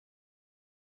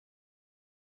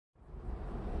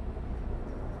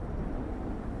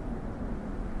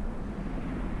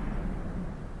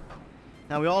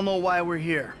Now, we all know why we're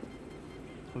here.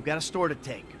 We've got a store to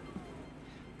take.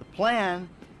 The plan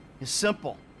is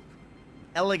simple,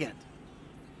 elegant.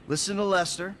 Listen to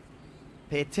Lester,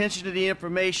 pay attention to the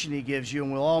information he gives you,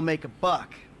 and we'll all make a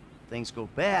buck. If things go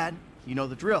bad, you know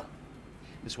the drill.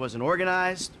 This wasn't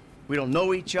organized, we don't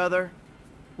know each other.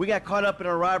 We got caught up in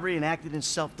a robbery and acted in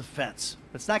self-defense.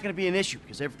 But it's not gonna be an issue,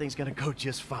 because everything's gonna go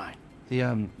just fine.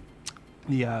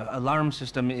 The alarm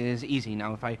system is easy.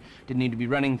 Now, if I didn't need to be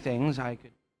running things, I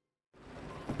could...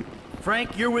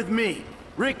 Frank, you're with me.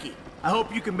 Ricky, I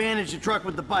hope you can manage the truck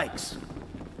with the bikes.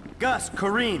 Gus,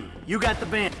 Kareem, you got the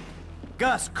van.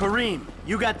 Gus, Kareem,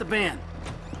 you got the van.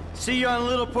 See you on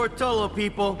Little Portola,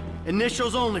 people.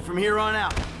 Initials only from here on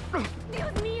out.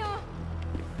 Dios mío!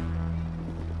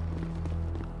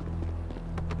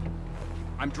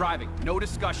 I'm driving. No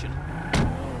discussion.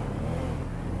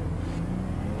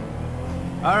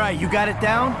 All right, you got it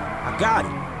down? I got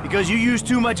it. Because you use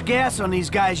too much gas on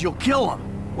these guys, you'll kill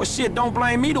them. Well, shit, don't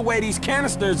blame me the way these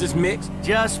canisters is mixed.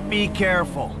 Just be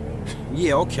careful.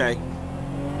 Yeah, okay.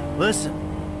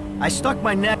 Listen, I stuck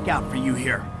my neck out for you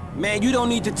here. Man, you don't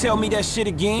need to tell me that shit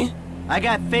again. I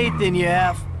got faith in you,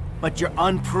 F, but you're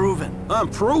unproven.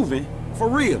 Unproven? For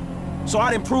real? So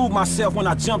I didn't prove myself when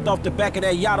I jumped off the back of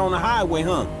that yacht on the highway,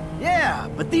 huh? Yeah,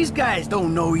 but these guys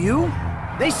don't know you.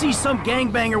 They see some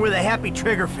gangbanger with a happy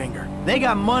trigger finger. They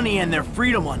got money and their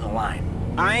freedom on the line.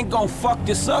 I ain't gonna fuck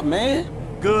this up, man.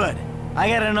 Good. I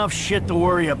got enough shit to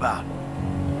worry about.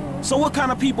 So what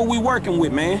kind of people we working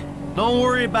with, man? Don't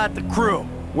worry about the crew.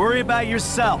 Worry about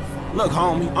yourself. Look,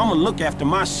 homie, I'ma look after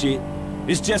my shit.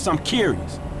 It's just I'm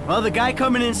curious. Well, the guy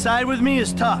coming inside with me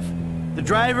is tough. The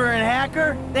driver and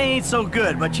hacker, they ain't so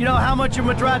good. But you know how much of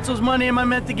Madrazo's money am I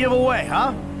meant to give away,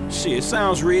 huh? Shit,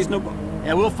 sounds reasonable.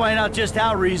 And we'll find out just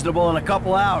how reasonable in a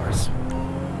couple hours.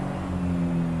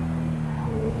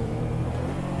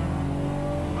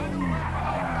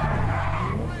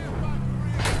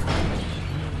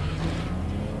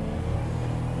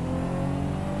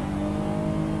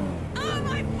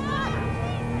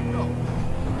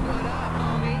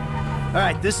 All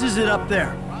right, this is it up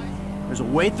there. There's a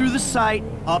way through the site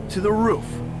up to the roof.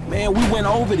 Man, we went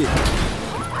over this.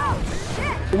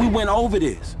 We went over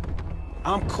this.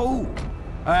 I'm cool.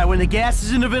 All right, when the gas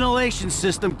is in the ventilation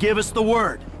system, give us the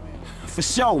word. For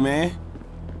sure, man.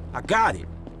 I got it.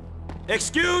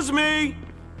 Excuse me!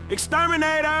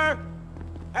 Exterminator!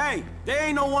 Hey, there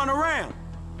ain't no one around.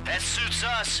 That suits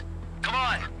us. Come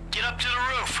on, get up to the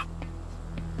roof.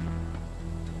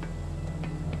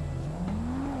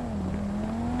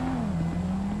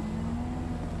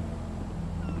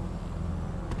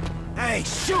 Hey,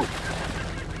 shoot!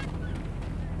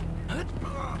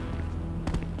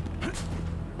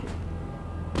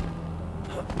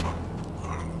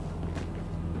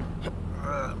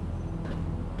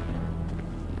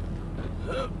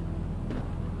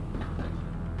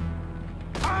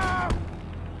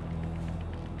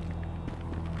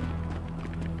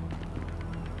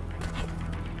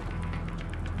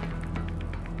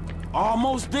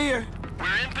 Almost there.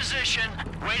 We're in position,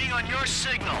 waiting on your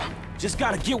signal. Just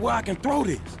gotta get where I can throw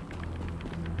this.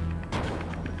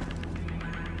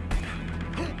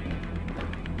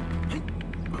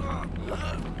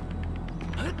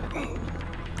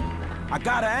 I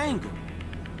got an angle.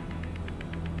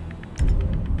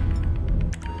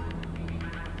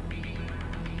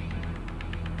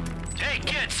 Hey,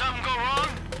 kid, something go wrong?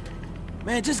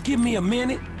 Man, just give me a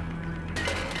minute.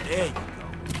 There you go.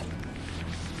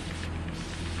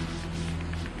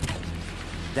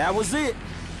 That was it.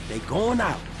 They going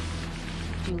out.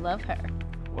 You love her.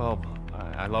 Well,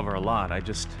 I love her a lot. I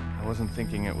wasn't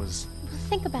thinking it was...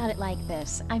 Think about it like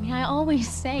this. I mean, I always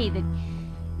say that...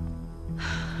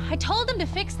 I told him to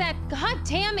fix that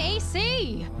goddamn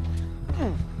AC!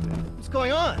 What's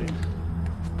going on?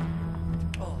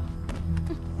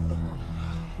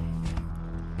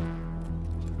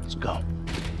 Let's go.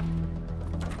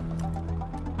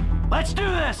 Let's do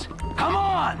this! Come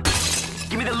on!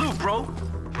 Give me the loot, bro.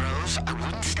 Bros, I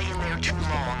wouldn't stay in there too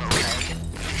long, okay?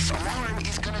 This alarm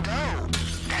is gonna go.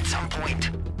 At some point.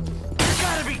 You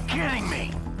gotta be kidding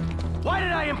me! Why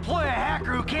did I employ a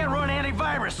hacker who can't run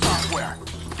antivirus software?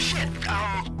 Shit,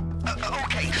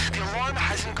 okay, the alarm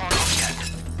hasn't gone off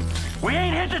yet. We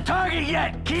ain't hit the target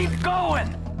yet! Keep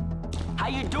going! How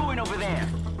you doing over there?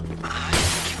 I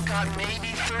think you've got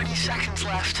maybe 30 seconds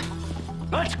left.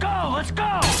 Let's go! Let's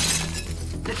go!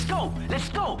 Let's go! Let's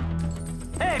go!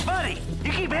 Hey, buddy!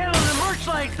 You keep handling the merch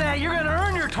like that, you're gonna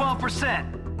earn your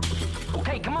 12%!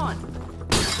 Okay, come on.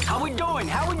 How we doing?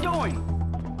 How we doing?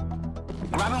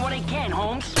 Grabbing what I can,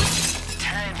 Holmes.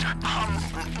 10,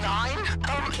 9,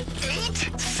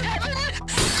 8, 7,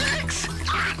 6,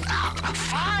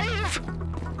 5?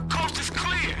 Coast is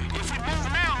clear. If we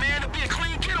move now, man, it'll be a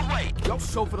clean getaway. Yo,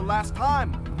 show for the last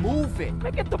time. Move it.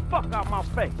 Man, get the fuck out my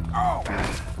face. Oh.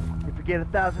 You forget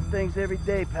 1,000 things every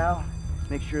day, pal.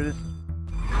 Make sure this...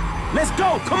 Let's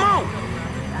go, come on!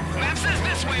 Map says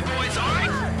this way, boys, all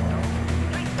right?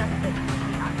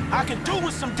 I can do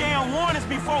with some damn warnings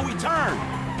before we turn.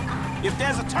 If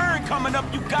there's a turn coming up,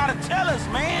 you gotta tell us,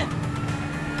 man.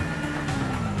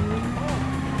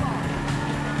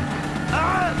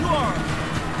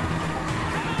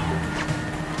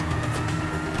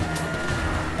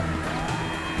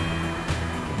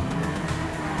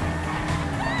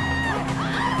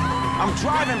 I'm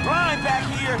driving blind back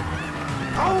here.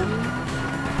 Oh.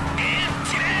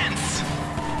 Intense!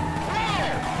 Whoa!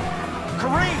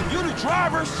 Kareem, you the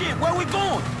driver? Shit, where we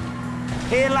going?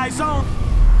 Headlights on.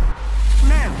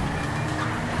 Now.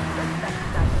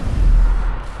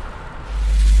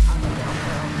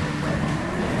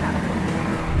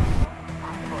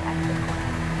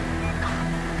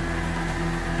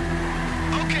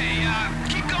 Okay,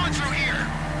 keep going through here.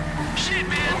 Shit,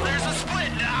 man, there's a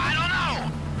split. I don't know.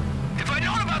 If I'd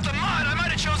known about the mud, I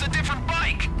might have chose a different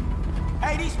bike.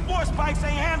 Hey, these sports bikes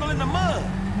ain't handling the mud.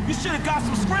 You should have got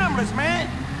some scramblers, man.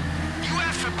 You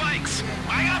asked for bikes.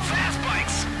 I got fast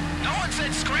bikes. No one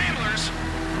said scramblers.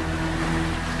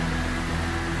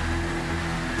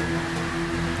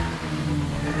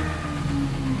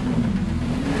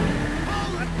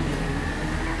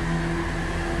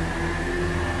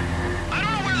 I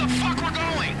don't know where the fuck we're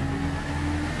going.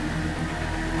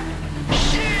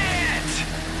 Shit!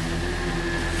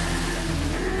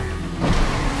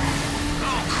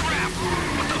 Oh crap!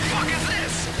 What the fuck is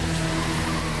this?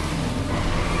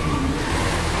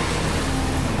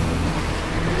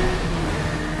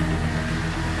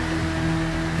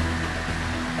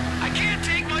 I can't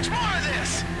take much more of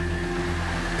this!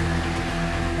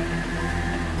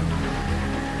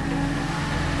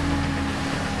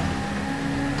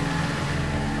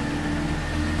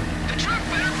 The truck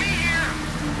better be here!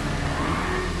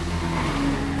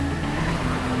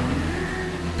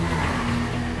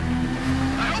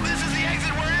 I hope this is the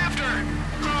exit we're after!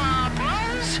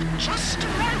 Bros, just to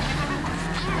warn you,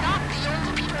 we're not the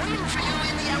only people waiting for you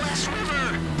in the LS River!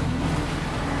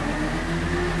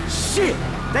 Shit,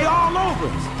 they all over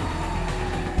us.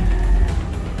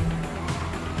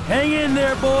 Hang in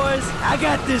there, boys. I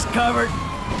got this covered.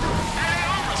 Hey,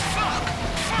 almost fuck!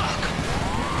 Fuck!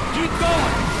 Keep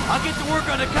going. I'll get to work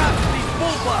on the cops with these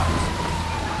bull blocks.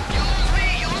 You lose me,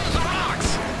 you lose the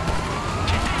rocks!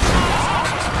 Get these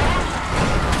rocks!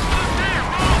 Stop there,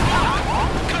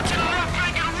 whoa! Cut to the left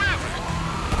bank of the river!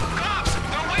 Cops,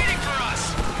 they're waiting for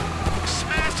us!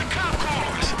 Smash the cop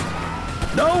cars!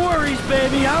 No worries,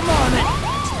 baby. I'm on it.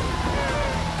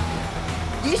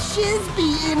 This is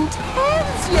be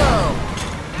intense, yo!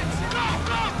 Go,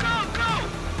 go, go, go!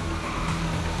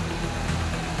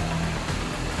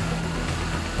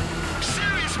 I'm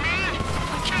serious, man!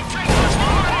 We can't take much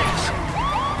more of this!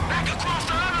 Back across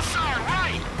the other side,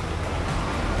 right!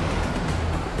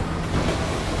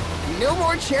 No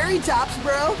more cherry tops,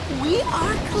 bro. We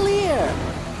are clear.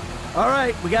 All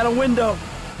right, we got a window.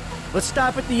 Let's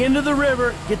stop at the end of the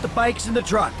river, get the bikes in the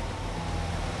truck.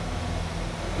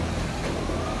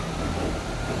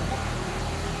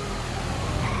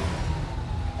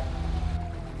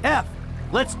 F,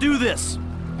 let's do this.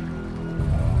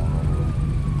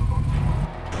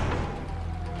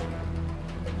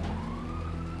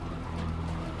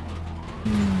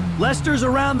 Lester's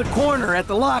around the corner at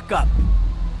the lockup.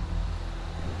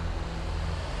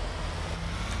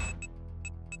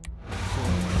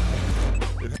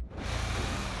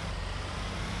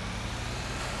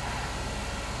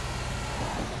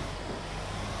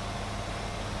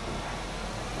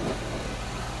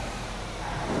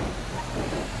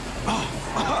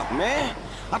 Man,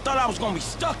 I thought I was gonna be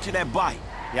stuck to that bike.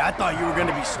 Yeah, I thought you were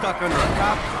gonna be stuck under a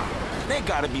cop car. There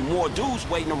gotta be more dudes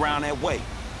waiting around that way.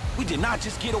 We did not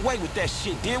just get away with that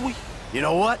shit, did we? You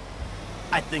know what?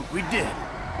 I think we did.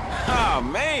 Oh,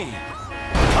 man.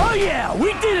 Oh yeah,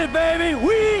 we did it, baby!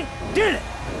 We did it!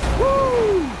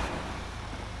 Woo!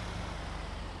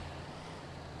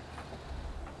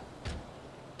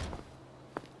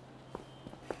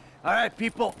 All right,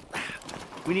 people.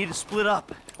 We need to split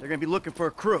up. They're gonna be looking for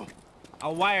a crew.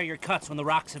 I'll wire your cuts when the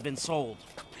rocks have been sold.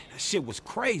 That shit was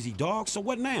crazy, dog. So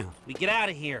what now? We get out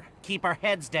of here. Keep our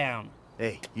heads down.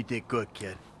 Hey, you did good,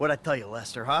 kid. What'd I tell you,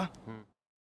 Lester, huh?